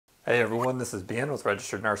Hey everyone, this is Ben with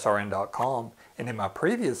RegisteredNurseRN.com, and in my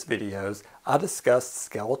previous videos I discussed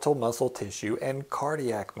skeletal muscle tissue and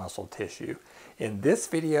cardiac muscle tissue. In this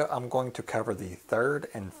video I'm going to cover the third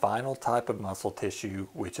and final type of muscle tissue,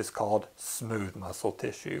 which is called smooth muscle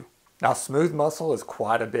tissue. Now, smooth muscle is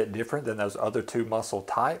quite a bit different than those other two muscle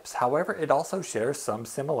types. However, it also shares some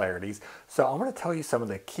similarities, so I'm going to tell you some of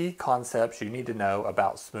the key concepts you need to know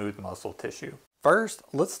about smooth muscle tissue. First,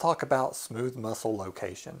 let's talk about smooth muscle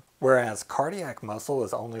location. Whereas cardiac muscle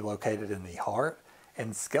is only located in the heart,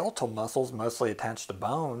 and skeletal muscles mostly attached to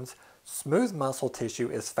bones, smooth muscle tissue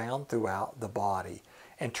is found throughout the body.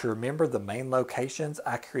 And to remember the main locations,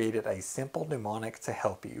 I created a simple mnemonic to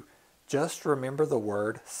help you. Just remember the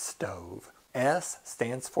word stove. S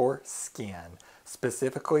stands for skin,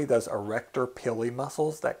 specifically those erector pili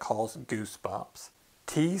muscles that cause goosebumps.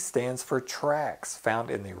 T stands for tracts, found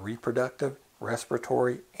in the reproductive,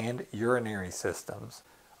 respiratory, and urinary systems.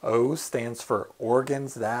 O stands for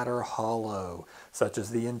organs that are hollow, such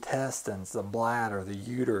as the intestines, the bladder, the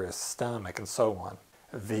uterus, stomach, and so on.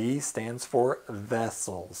 V stands for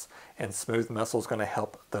vessels, and smooth muscle is going to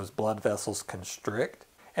help those blood vessels constrict.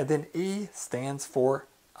 And then E stands for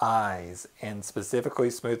eyes, and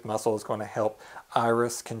specifically smooth muscle is going to help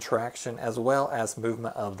iris contraction as well as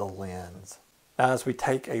movement of the lens. Now, as we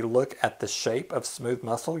take a look at the shape of smooth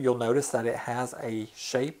muscle, you'll notice that it has a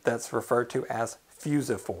shape that's referred to as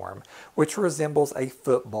fusiform, which resembles a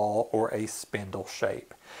football or a spindle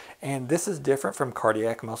shape. And this is different from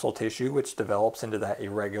cardiac muscle tissue, which develops into that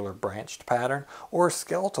irregular branched pattern, or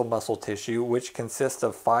skeletal muscle tissue, which consists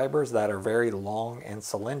of fibers that are very long and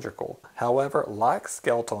cylindrical. However, like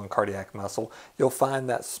skeletal and cardiac muscle, you'll find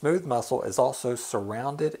that smooth muscle is also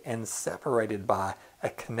surrounded and separated by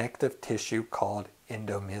a connective tissue called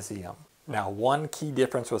endomysium. Now, one key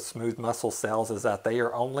difference with smooth muscle cells is that they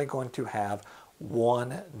are only going to have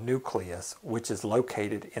one nucleus, which is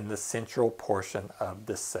located in the central portion of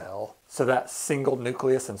the cell. So that single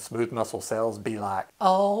nucleus in smooth muscle cells be like,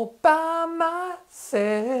 all by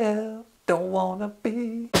myself, don't wanna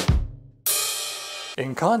be.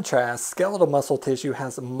 In contrast, skeletal muscle tissue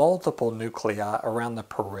has multiple nuclei around the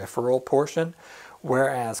peripheral portion,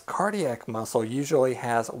 whereas cardiac muscle usually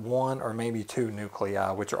has one or maybe two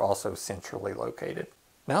nuclei, which are also centrally located.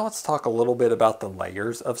 Now let's talk a little bit about the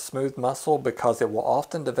layers of smooth muscle, because it will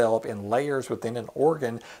often develop in layers within an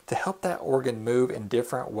organ to help that organ move in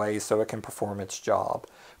different ways so it can perform its job.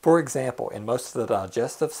 For example, in most of the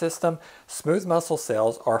digestive system, smooth muscle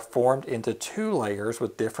cells are formed into two layers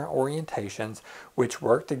with different orientations, which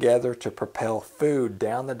work together to propel food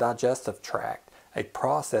down the digestive tract, a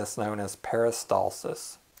process known as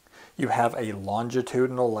peristalsis. You have a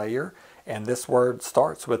longitudinal layer, and this word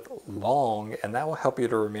starts with long, and that will help you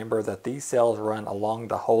to remember that these cells run along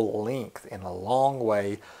the whole length in a long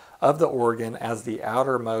way of the organ as the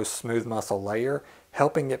outermost smooth muscle layer,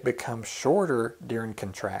 helping it become shorter during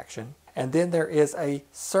contraction. And then there is a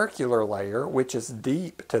circular layer, which is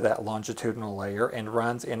deep to that longitudinal layer and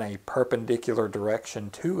runs in a perpendicular direction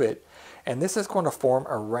to it. And this is going to form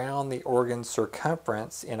around the organ's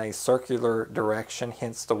circumference in a circular direction,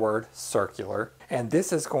 hence the word circular. And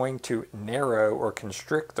this is going to narrow or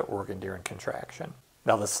constrict the organ during contraction.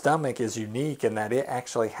 Now, the stomach is unique in that it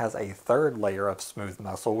actually has a third layer of smooth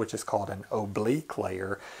muscle, which is called an oblique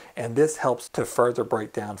layer. And this helps to further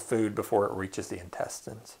break down food before it reaches the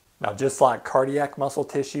intestines. Now, just like cardiac muscle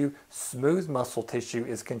tissue, smooth muscle tissue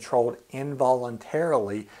is controlled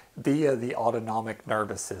involuntarily via the autonomic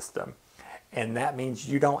nervous system. And that means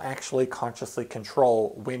you don't actually consciously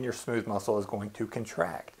control when your smooth muscle is going to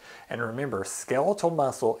contract. And remember, skeletal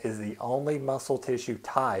muscle is the only muscle tissue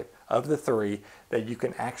type of the three that you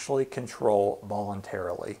can actually control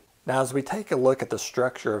voluntarily. Now, as we take a look at the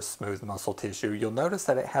structure of smooth muscle tissue, you'll notice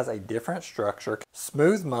that it has a different structure.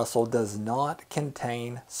 Smooth muscle does not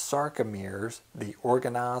contain sarcomeres, the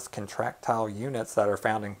organized contractile units that are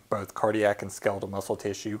found in both cardiac and skeletal muscle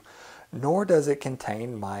tissue, nor does it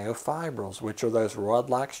contain myofibrils, which are those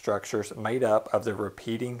rod-like structures made up of the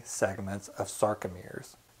repeating segments of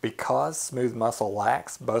sarcomeres. Because smooth muscle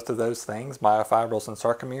lacks both of those things, myofibrils and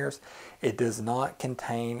sarcomeres, it does not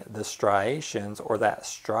contain the striations or that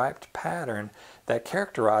striped pattern that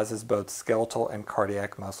characterizes both skeletal and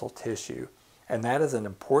cardiac muscle tissue. And that is an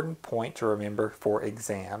important point to remember for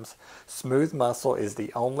exams. Smooth muscle is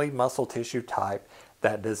the only muscle tissue type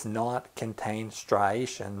that does not contain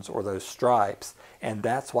striations or those stripes, and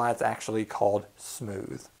that's why it's actually called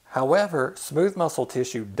smooth. However, smooth muscle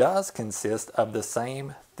tissue does consist of the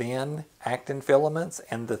same thin actin filaments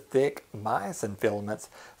and the thick myosin filaments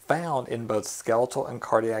found in both skeletal and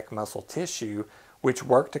cardiac muscle tissue, which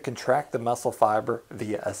work to contract the muscle fiber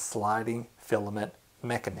via a sliding filament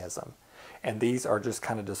mechanism. And these are just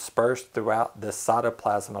kind of dispersed throughout the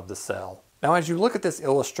cytoplasm of the cell. Now, as you look at this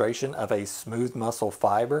illustration of a smooth muscle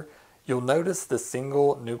fiber, you'll notice the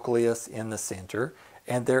single nucleus in the center,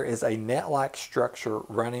 and there is a net-like structure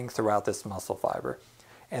running throughout this muscle fiber.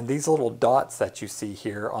 And these little dots that you see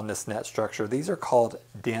here on this net structure, these are called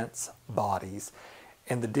dense bodies.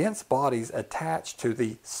 And the dense bodies attach to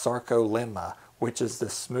the sarcolemma, which is the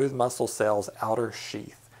smooth muscle cell's outer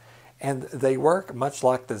sheath. And they work much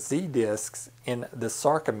like the Z-discs in the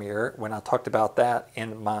sarcomere when I talked about that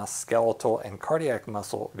in my skeletal and cardiac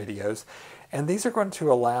muscle videos. And these are going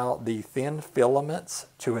to allow the thin filaments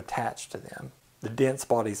to attach to them. The dense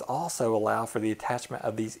bodies also allow for the attachment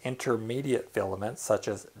of these intermediate filaments such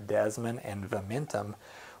as desmin and vimentin,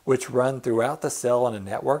 which run throughout the cell in a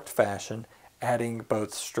networked fashion, adding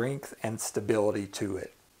both strength and stability to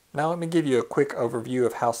it. Now let me give you a quick overview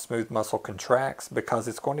of how smooth muscle contracts, because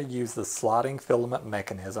it's going to use the sliding filament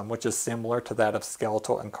mechanism, which is similar to that of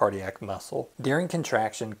skeletal and cardiac muscle. During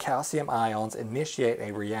contraction, calcium ions initiate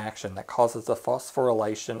a reaction that causes the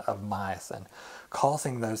phosphorylation of myosin,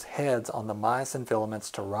 causing those heads on the myosin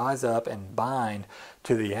filaments to rise up and bind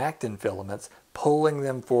to the actin filaments, pulling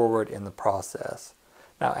them forward in the process.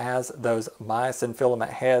 Now, as those myosin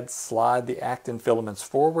filament heads slide the actin filaments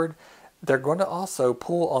forward, they're going to also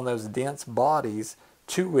pull on those dense bodies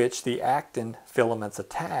to which the actin filaments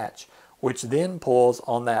attach, which then pulls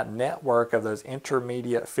on that network of those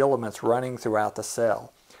intermediate filaments running throughout the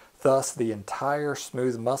cell. Thus, the entire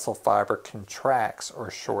smooth muscle fiber contracts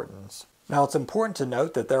or shortens. Now, it's important to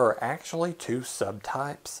note that there are actually two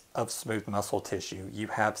subtypes of smooth muscle tissue. You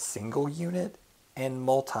have single unit and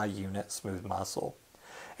multi-unit smooth muscle.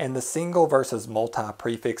 And the single versus multi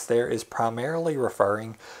prefix there is primarily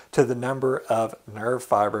referring to the number of nerve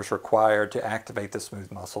fibers required to activate the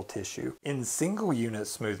smooth muscle tissue. In single unit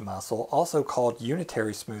smooth muscle, also called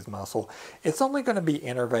unitary smooth muscle, it's only going to be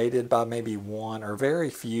innervated by maybe one or very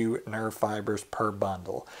few nerve fibers per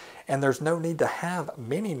bundle. And there's no need to have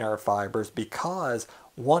many nerve fibers, because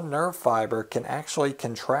one nerve fiber can actually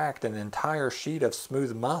contract an entire sheet of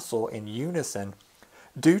smooth muscle in unison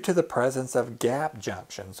due to the presence of gap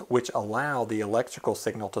junctions, which allow the electrical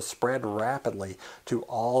signal to spread rapidly to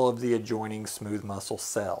all of the adjoining smooth muscle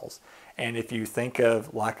cells. And if you think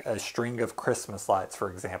of like a string of Christmas lights,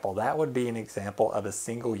 for example, that would be an example of a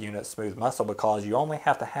single unit smooth muscle, because you only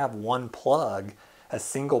have to have one plug, a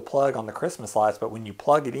single plug on the Christmas lights, but when you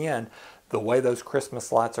plug it in, the way those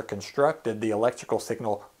Christmas lights are constructed, the electrical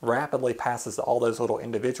signal rapidly passes to all those little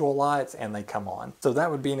individual lights and they come on. So that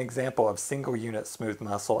would be an example of single unit smooth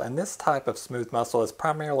muscle, and this type of smooth muscle is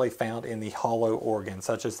primarily found in the hollow organs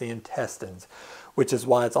such as the intestines, which is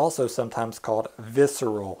why it's also sometimes called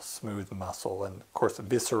visceral smooth muscle, and of course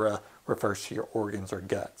viscera refers to your organs or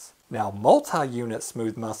guts. Now, multi-unit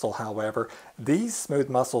smooth muscle, however, these smooth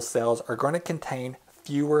muscle cells are going to contain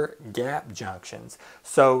fewer gap junctions.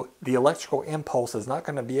 So the electrical impulse is not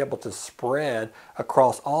going to be able to spread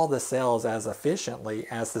across all the cells as efficiently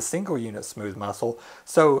as the single unit smooth muscle.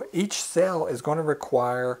 So each cell is going to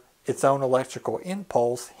require its own electrical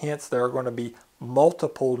impulse, hence there are going to be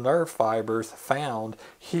multiple nerve fibers found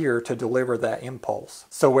here to deliver that impulse.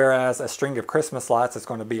 So whereas a string of Christmas lights is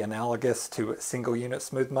going to be analogous to single unit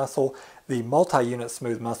smooth muscle, the multi-unit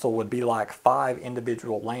smooth muscle would be like 5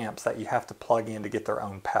 individual lamps that you have to plug in to get their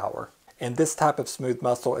own power. And this type of smooth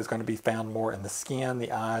muscle is going to be found more in the skin,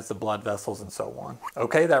 the eyes, the blood vessels, and so on.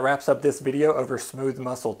 Okay, that wraps up this video over smooth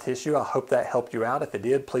muscle tissue. I hope that helped you out. If it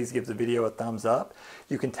did, please give the video a thumbs up.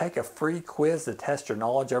 You can take a free quiz to test your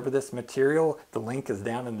knowledge over this material. The link is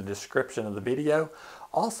down in the description of the video.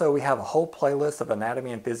 Also, we have a whole playlist of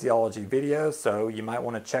anatomy and physiology videos, so you might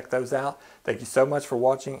want to check those out. Thank you so much for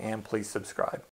watching, and please subscribe.